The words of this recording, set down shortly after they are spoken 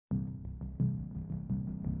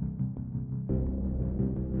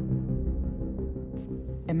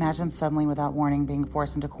Imagine suddenly, without warning, being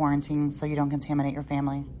forced into quarantine so you don't contaminate your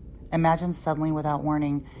family. Imagine suddenly, without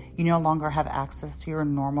warning, you no longer have access to your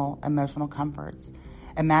normal emotional comforts.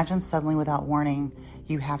 Imagine suddenly, without warning,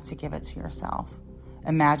 you have to give it to yourself.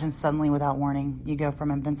 Imagine suddenly, without warning, you go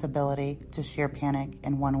from invincibility to sheer panic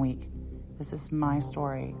in 1 week. This is my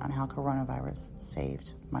story on how coronavirus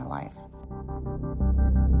saved my life.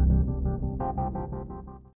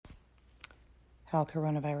 How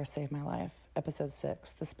Coronavirus Saved My Life, Episode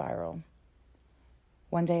 6, The Spiral.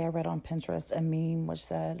 One day I read on Pinterest a meme which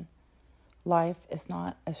said, "Life is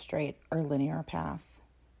not a straight or linear path.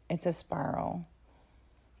 It's a spiral.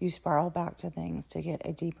 You spiral back to things to get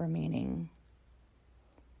a deeper meaning."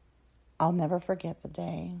 I'll never forget the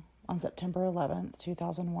day on September 11th,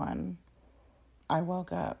 2001. I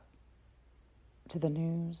woke up to the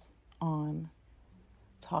news on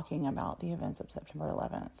talking about the events of September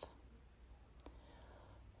 11th.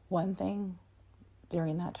 One thing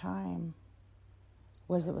during that time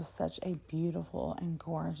was it was such a beautiful and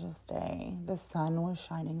gorgeous day. The sun was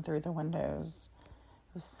shining through the windows.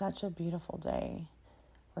 It was such a beautiful day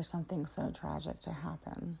for something so tragic to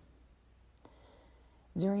happen.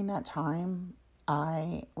 During that time,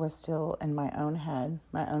 I was still in my own head,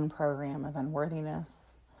 my own program of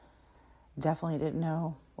unworthiness. Definitely didn't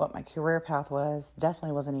know what my career path was.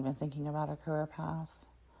 Definitely wasn't even thinking about a career path.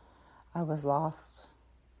 I was lost,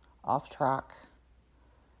 off track,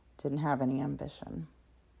 didn't have any ambition.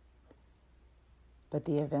 But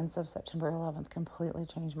the events of September 11th completely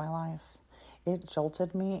changed my life. It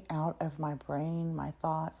jolted me out of my brain, my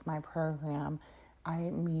thoughts, my program. I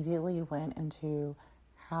immediately went into,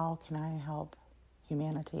 how can I help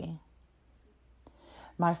humanity?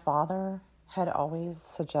 My father had always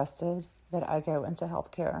suggested that I go into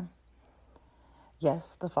healthcare.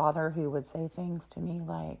 Yes, the father who would say things to me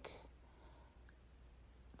like,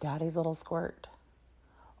 "Daddy's little squirt,"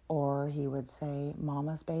 or he would say,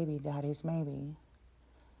 "Mama's baby, daddy's maybe,"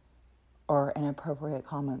 or inappropriate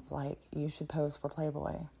comments like, "You should pose for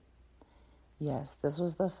Playboy." Yes, this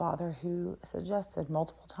was the father who suggested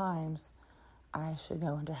multiple times I should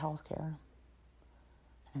go into healthcare.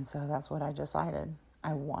 And so that's what I decided.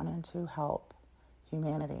 I wanted to help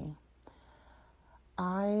humanity.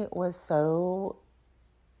 I was so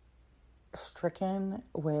stricken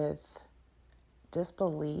with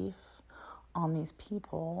disbelief on these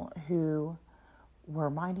people who were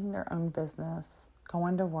minding their own business,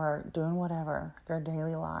 going to work, doing whatever, their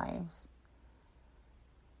daily lives,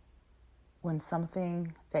 when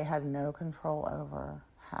something they had no control over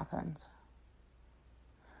happened.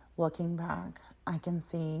 Looking back, I can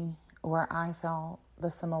see where I felt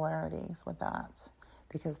the similarities with that,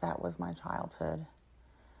 because that was my childhood,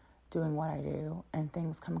 doing what I do, and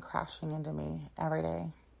things come crashing into me every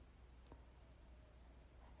day.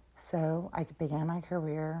 So I began my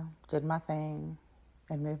career, did my thing,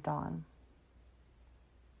 and moved on.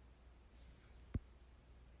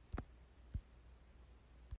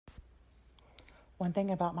 One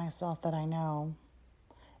thing about myself that I know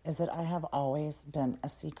is that I have always been a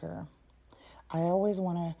seeker. I always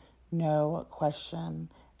want to know,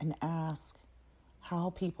 question, and ask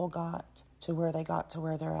how people got to where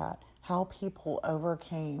they're at, how people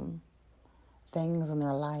overcame things in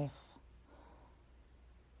their life.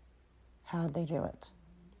 How did they do it?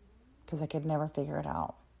 Because I could never figure it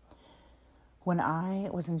out. When I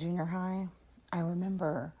was in junior high, I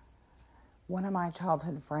remember one of my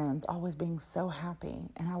childhood friends always being so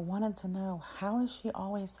happy, and I wanted to know, how is she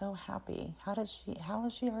always so happy? How is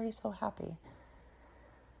she already so happy?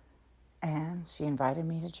 And she invited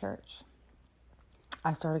me to church.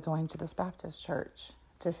 I started going to this Baptist church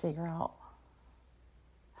to figure out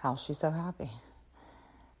how she's so happy.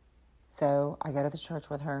 So I go to the church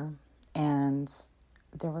with her, and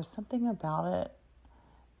there was something about it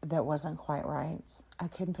that wasn't quite right. I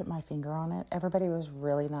couldn't put my finger on it. Everybody was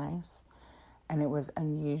really nice, and it was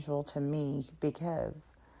unusual to me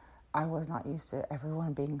because I was not used to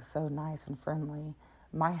everyone being so nice and friendly.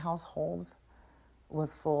 My household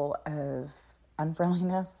was full of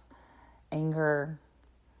unfriendliness, anger,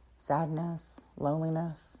 sadness,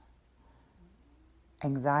 loneliness,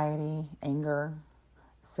 anxiety, anger.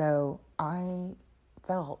 So I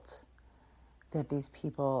felt that these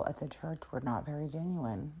people at the church were not very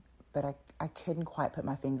genuine, but I couldn't quite put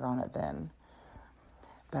my finger on it then.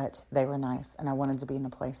 But they were nice, and I wanted to be in a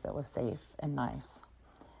place that was safe and nice.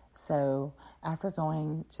 So after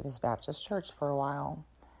going to this Baptist church for a while,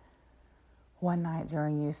 one night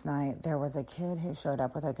during youth night, there was a kid who showed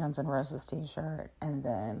up with a Guns N' Roses t-shirt, and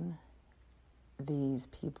then these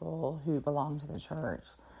people who belonged to the church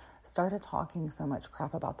started talking so much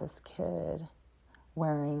crap about this kid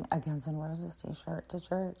wearing a Guns N' Roses t-shirt to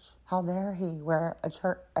church. How dare he wear a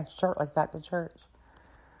shirt like that to church?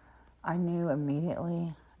 I knew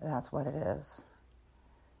immediately that's what it is.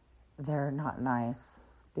 They're not nice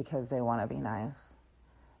because they want to be nice.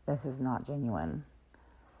 This is not genuine.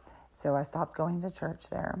 So I stopped going to church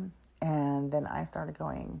there. And then I started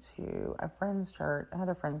going to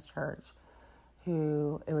another friend's church,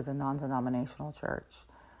 it was a non-denominational church.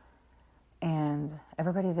 And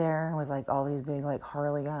everybody there was like all these big like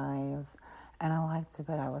Harley guys. And I liked it,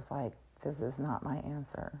 but I was like, this is not my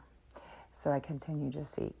answer. So I continued to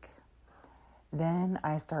seek. Then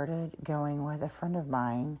I started going with a friend of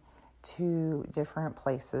mine to different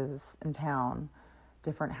places in town,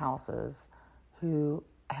 different houses who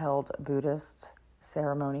held Buddhist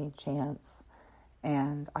ceremony chants.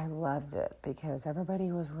 And I loved it because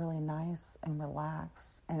everybody was really nice and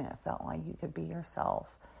relaxed, and it felt like you could be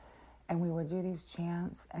yourself. And we would do these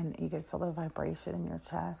chants, and you could feel the vibration in your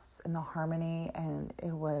chest and the harmony, and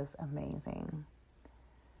it was amazing.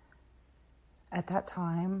 At that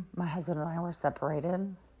time, my husband and I were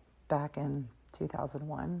separated back in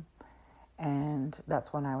 2001, and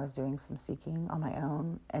that's when I was doing some seeking on my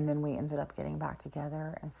own, and then we ended up getting back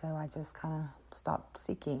together, and so I just kind of stopped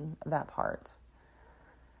seeking that part.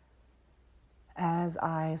 As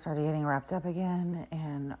I started getting wrapped up again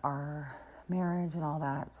in our marriage and all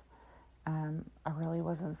that, I really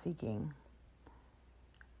wasn't seeking.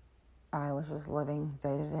 I was just living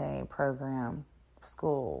day-to-day program,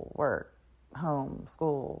 school, work, home,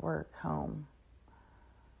 school, work, home.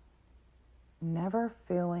 Never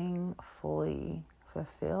feeling fully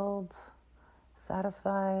fulfilled,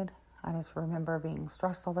 satisfied. I just remember being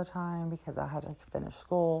stressed all the time because I had to finish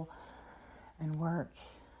school and work,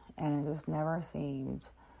 and it just never seemed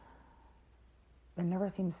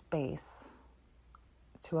space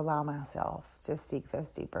to allow myself to seek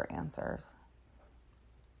those deeper answers.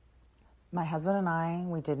 My husband and I,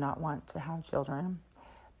 we did not want to have children,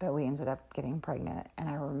 but we ended up getting pregnant. And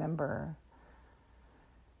I remember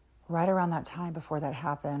right around that time before that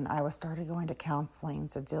happened, I started going to counseling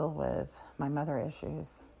to deal with my mother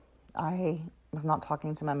issues. I was not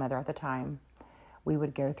talking to my mother at the time. We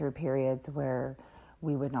would go through periods where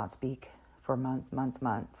we would not speak for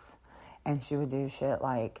months. And she would do shit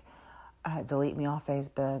like delete me off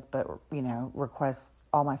Facebook, but, request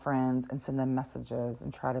all my friends and send them messages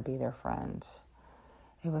and try to be their friend.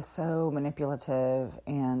 It was so manipulative,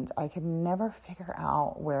 and I could never figure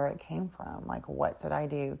out where it came from. Like, what did I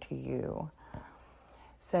do to you?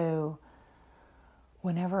 So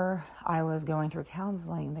whenever I was going through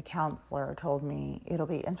counseling, the counselor told me, it'll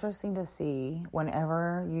be interesting to see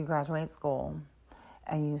whenever you graduate school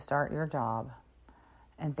and you start your job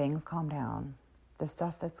and things calm down, the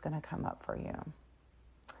stuff that's going to come up for you.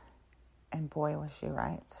 And boy, was she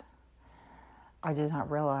right. I did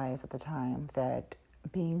not realize at the time that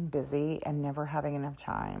being busy and never having enough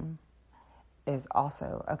time is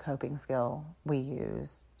also a coping skill we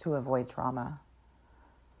use to avoid trauma.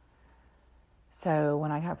 So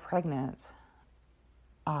when I got pregnant,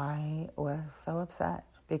 I was so upset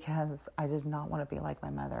because I did not want to be like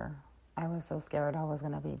my mother. I was so scared I was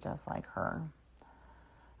going to be just like her.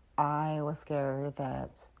 I was scared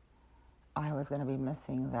that I was going to be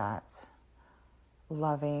missing that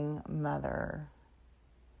loving mother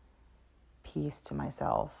piece to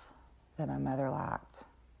myself that my mother lacked.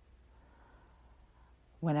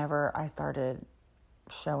 Whenever I started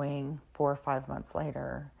showing 4 or 5 months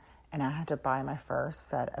later and I had to buy my first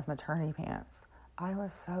set of maternity pants, I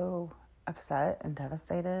was so upset and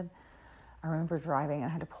devastated. I remember driving and I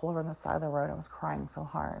had to pull over on the side of the road. I was crying so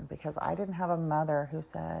hard because I didn't have a mother who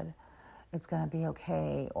said, it's going to be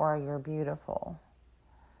okay, or you're beautiful.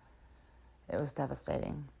 It was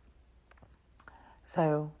devastating.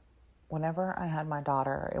 So whenever I had my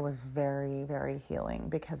daughter, it was very, very healing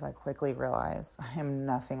because I quickly realized I am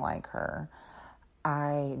nothing like her.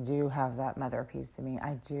 I do have that mother piece to me.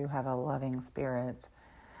 I do have a loving spirit.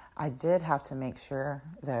 I did have to make sure,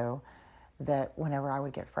 though, that whenever I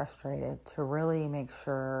would get frustrated, to really make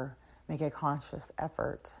a conscious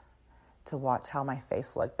effort to watch how my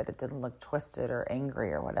face looked, that it didn't look twisted or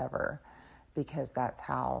angry or whatever, because that's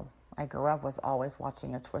how I grew up, was always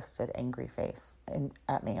watching a twisted, angry face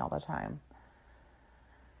at me all the time.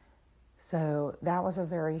 So that was a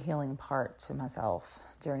very healing part to myself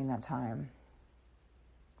during that time.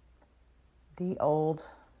 The old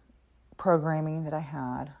programming that I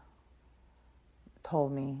had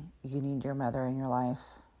told me, you need your mother in your life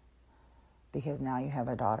because now you have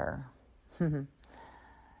a daughter.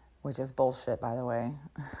 Which is bullshit, by the way.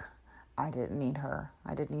 I didn't need her.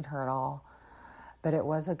 I didn't need her at all. But it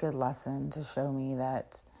was a good lesson to show me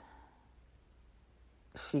that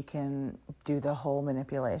she can do the whole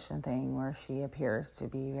manipulation thing where she appears to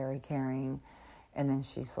be very caring and then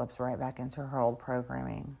she slips right back into her old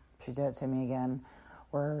programming. She did it to me again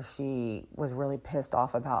where she was really pissed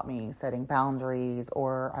off about me setting boundaries,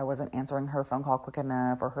 or I wasn't answering her phone call quick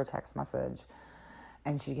enough or her text message.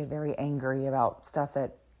 And she'd get very angry about stuff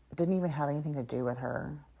that didn't even have anything to do with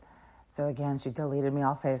her. So again, she deleted me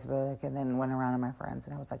off Facebook and then went around to my friends.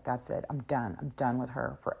 And I was like, that's it. I'm done. I'm done with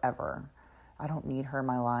her forever. I don't need her in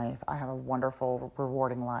my life. I have a wonderful,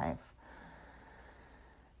 rewarding life.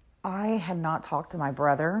 I had not talked to my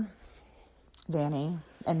brother, Danny,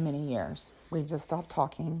 in many years. We just stopped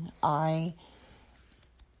talking. I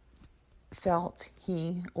felt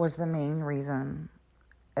he was the main reason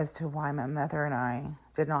as to why my mother and I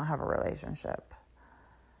did not have a relationship.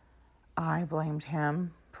 I blamed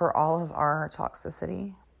him for all of our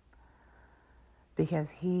toxicity because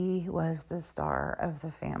he was the star of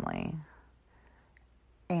the family.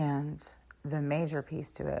 And the major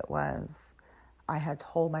piece to it was I had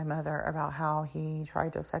told my mother about how he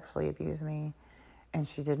tried to sexually abuse me, and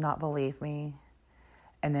she did not believe me,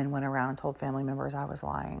 and then went around and told family members I was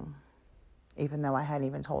lying, even though I hadn't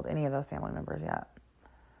even told any of those family members yet.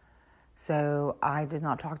 So I did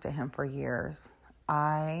not talk to him for years.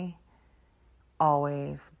 I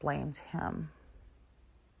always blamed him.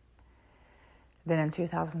 Then in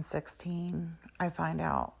 2016, I find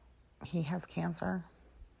out he has cancer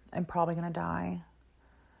and probably going to die,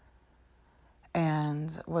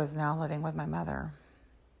 and was now living with my mother.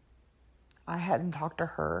 I hadn't talked to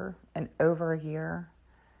her in over a year,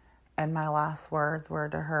 and my last words were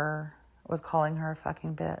to her was calling her a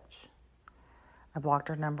fucking bitch. I blocked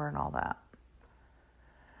her number and all that.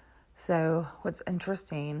 So what's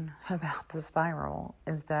interesting about the spiral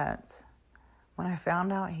is that when I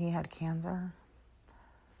found out he had cancer,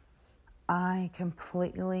 I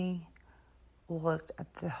completely looked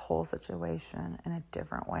at the whole situation in a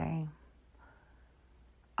different way.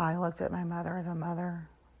 I looked at my mother as a mother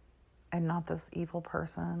and not this evil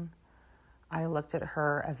person. I looked at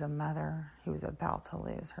her as a mother who was about to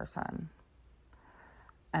lose her son.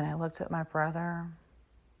 And I looked at my brother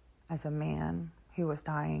as a man who was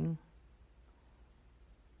dying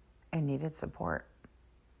and needed support.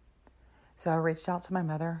 So I reached out to my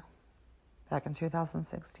mother back in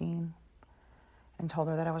 2016 and told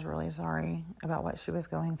her that I was really sorry about what she was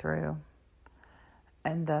going through.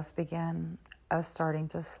 And thus began us starting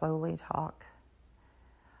to slowly talk.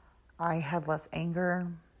 I had less anger,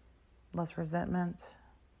 less resentment,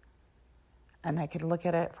 and I could look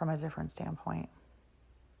at it from a different standpoint.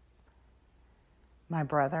 My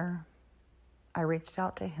brother, I reached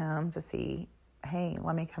out to him to see, hey,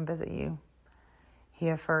 let me come visit you. He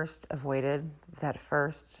at first avoided that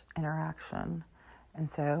first interaction. And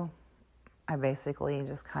so I basically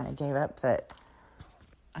just kind of gave up that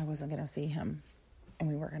I wasn't going to see him and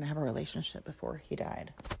we weren't going to have a relationship before he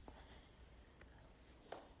died.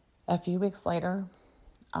 A few weeks later,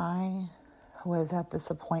 I was at this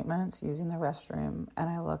appointment using the restroom, and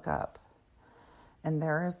I look up, and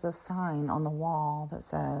there is this sign on the wall that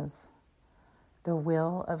says, "The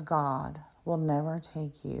will of God will never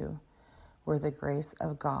take you where the grace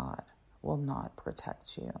of God will not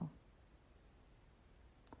protect you."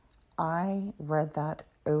 I read that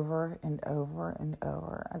over and over and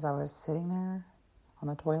over as I was sitting there on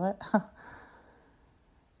the toilet.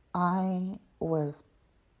 I was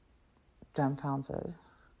dumbfounded.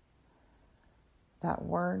 That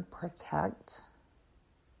word protect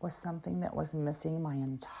was something that was missing my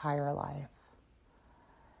entire life.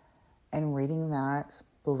 And reading that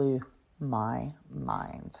blew my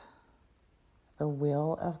mind. The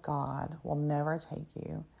will of God will never take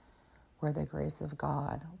you where the grace of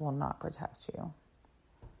God will not protect you.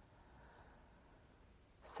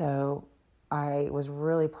 So I was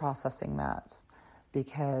really processing that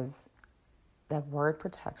because that word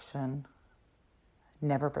protection,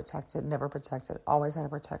 never protected, always had to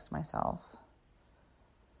protect myself.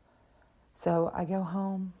 So I go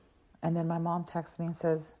home, and then my mom texts me and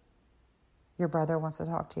says, "Your brother wants to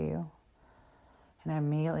talk to you." And I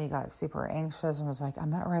immediately got super anxious and was like, I'm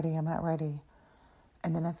not ready.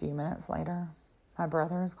 And then a few minutes later, my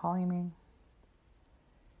brother is calling me.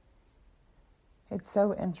 It's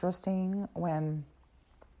so interesting when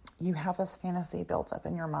you have this fantasy built up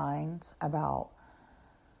in your mind about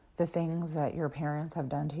the things that your parents have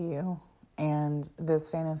done to you. And this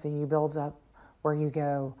fantasy builds up where you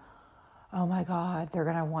go, oh my God, they're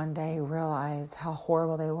going to one day realize how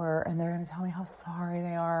horrible they were, and they're going to tell me how sorry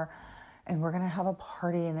they are, and we're going to have a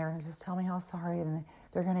party, and they're going to just tell me how sorry, and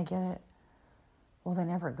they're going to get it. Well, they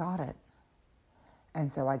never got it.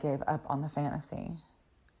 And so I gave up on the fantasy.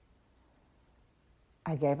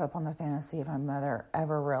 I gave up on the fantasy of my mother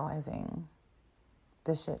ever realizing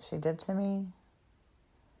the shit she did to me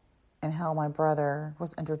and how my brother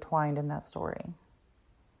was intertwined in that story.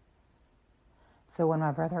 So when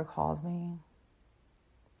my brother called me,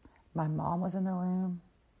 my mom was in the room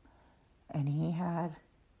and he had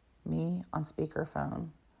me on speakerphone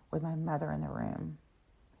with my mother in the room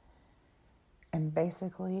and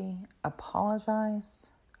basically apologized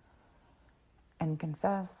and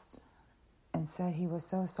confessed and said he was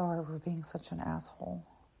so sorry for being such an asshole.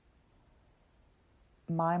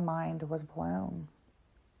 My mind was blown.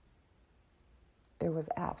 It was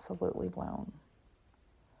absolutely blown.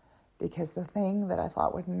 Because the thing that I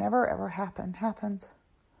thought would never ever happen, happened.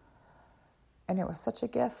 And it was such a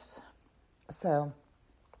gift. So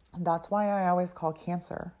that's why I always call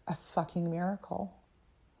cancer a fucking miracle.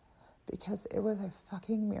 Because it was a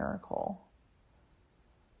fucking miracle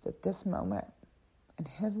that this moment in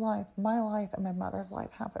his life, my life, and my mother's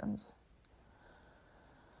life happened.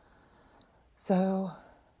 So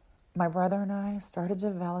my brother and I started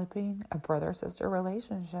developing a brother-sister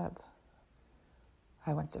relationship.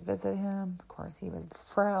 I went to visit him. Of course, he was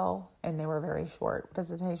frail, and they were very short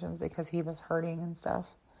visitations because he was hurting and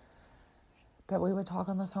stuff. But we would talk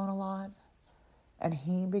on the phone a lot, and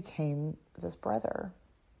he became this brother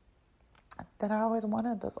that I always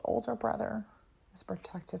wanted, this older brother, this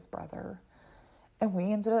protective brother. And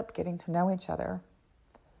we ended up getting to know each other.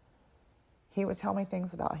 He would tell me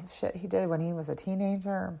things about shit he did when he was a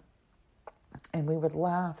teenager, and we would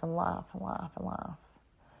laugh and laugh and laugh and laugh.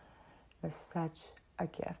 It was such a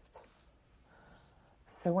gift.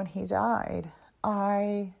 So when he died,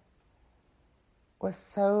 I was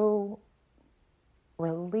so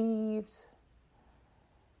relieved.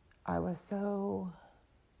 I was so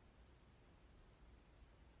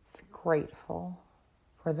grateful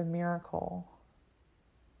for the miracle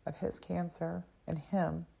of his cancer and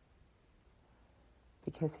him,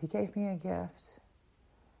 because he gave me a gift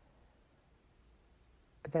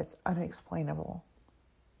that's unexplainable.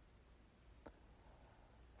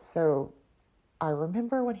 So I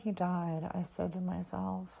remember when he died, I said to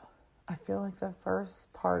myself, I feel like the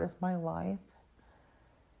first part of my life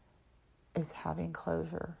is having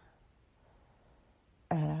closure.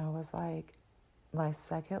 And I was like, my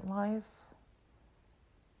second life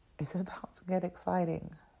is about to get exciting.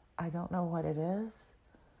 I don't know what it is,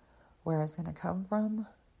 where it's going to come from,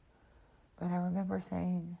 but I remember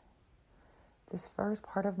saying, this first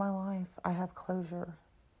part of my life, I have closure.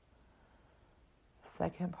 The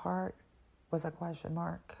second part was a question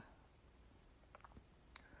mark.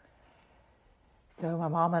 So my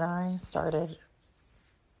mom and I started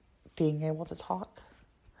being able to talk.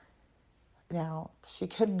 Now, she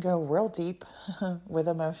couldn't go real deep with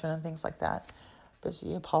emotion and things like that, but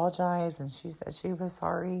she apologized and she said she was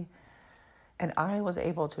sorry. And I was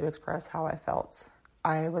able to express how I felt.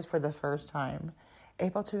 I was, for the first time,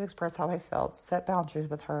 able to express how I felt, set boundaries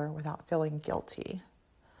with her without feeling guilty,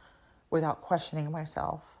 without questioning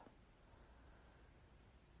myself.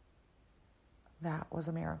 That was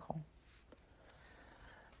a miracle.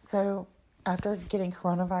 So after getting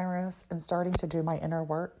coronavirus and starting to do my inner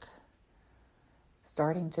work,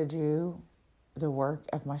 starting to do the work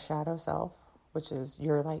of my shadow self, which is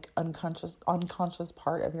your like unconscious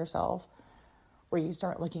part of yourself, where you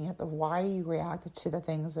start looking at the why you reacted to the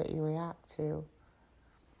things that you react to.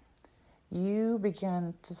 You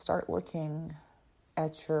begin to start looking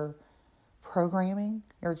at your programming,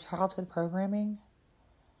 your childhood programming,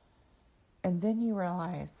 and then you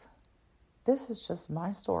realize, this is just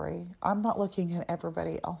my story. I'm not looking at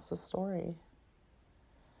everybody else's story.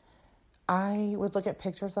 I would look at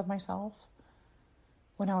pictures of myself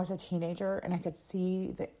when I was a teenager, and I could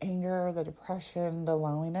see the anger, the depression, the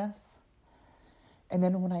loneliness. And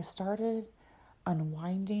then when I started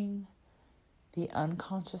unwinding the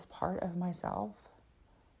unconscious part of myself,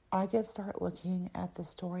 I could start looking at the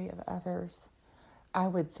story of others. I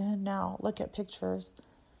would then now look at pictures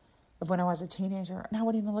of when I was a teenager, and I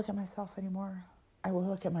wouldn't even look at myself anymore. I would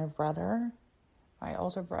look at my brother, my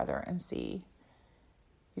older brother, and see.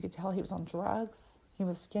 You could tell he was on drugs. He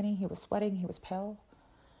was skinny, he was sweating, he was pale.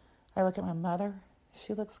 I look at my mother.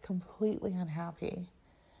 She looks completely unhappy.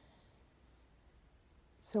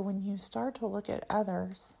 So when you start to look at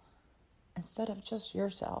others, instead of just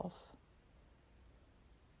yourself,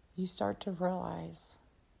 you start to realize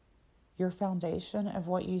your foundation of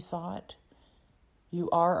what you thought you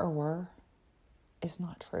are or were is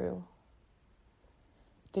not true.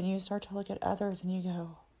 Then you start to look at others and you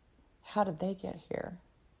go, how did they get here?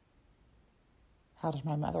 How did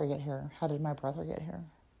my mother get here? How did my brother get here?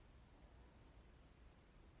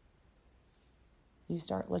 You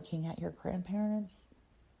start looking at your grandparents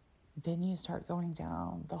then you start going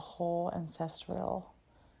down the whole ancestral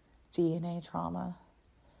DNA trauma,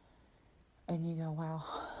 and you go, wow,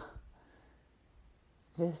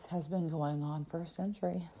 this has been going on for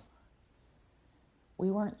centuries.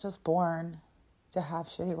 We weren't just born to have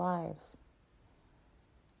shitty lives.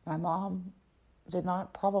 My mom did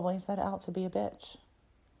not probably set out to be a bitch.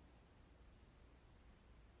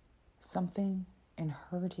 Something in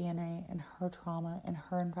her DNA, in her trauma, in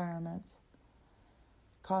her environment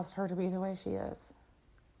caused her to be the way she is.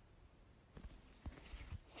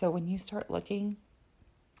 So when you start looking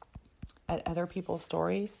at other people's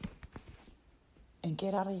stories and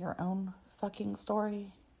get out of your own fucking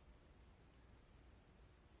story,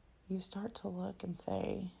 you start to look and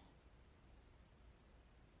say,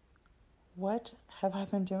 what have I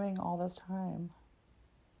been doing all this time?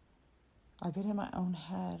 I've been in my own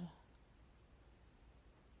head.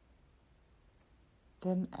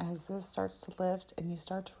 Then as this starts to lift and you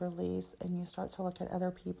start to release and you start to look at other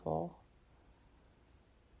people,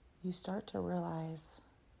 you start to realize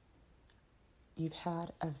you've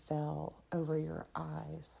had a veil over your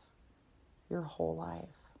eyes your whole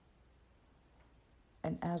life.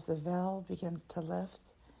 And as the veil begins to lift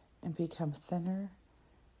and become thinner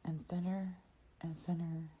and thinner and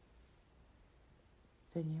thinner,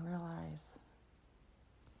 then you realize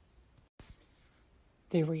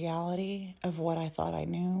the reality of what I thought I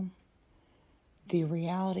knew, the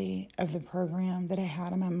reality of the program that I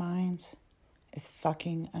had in my mind is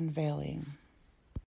fucking unveiling.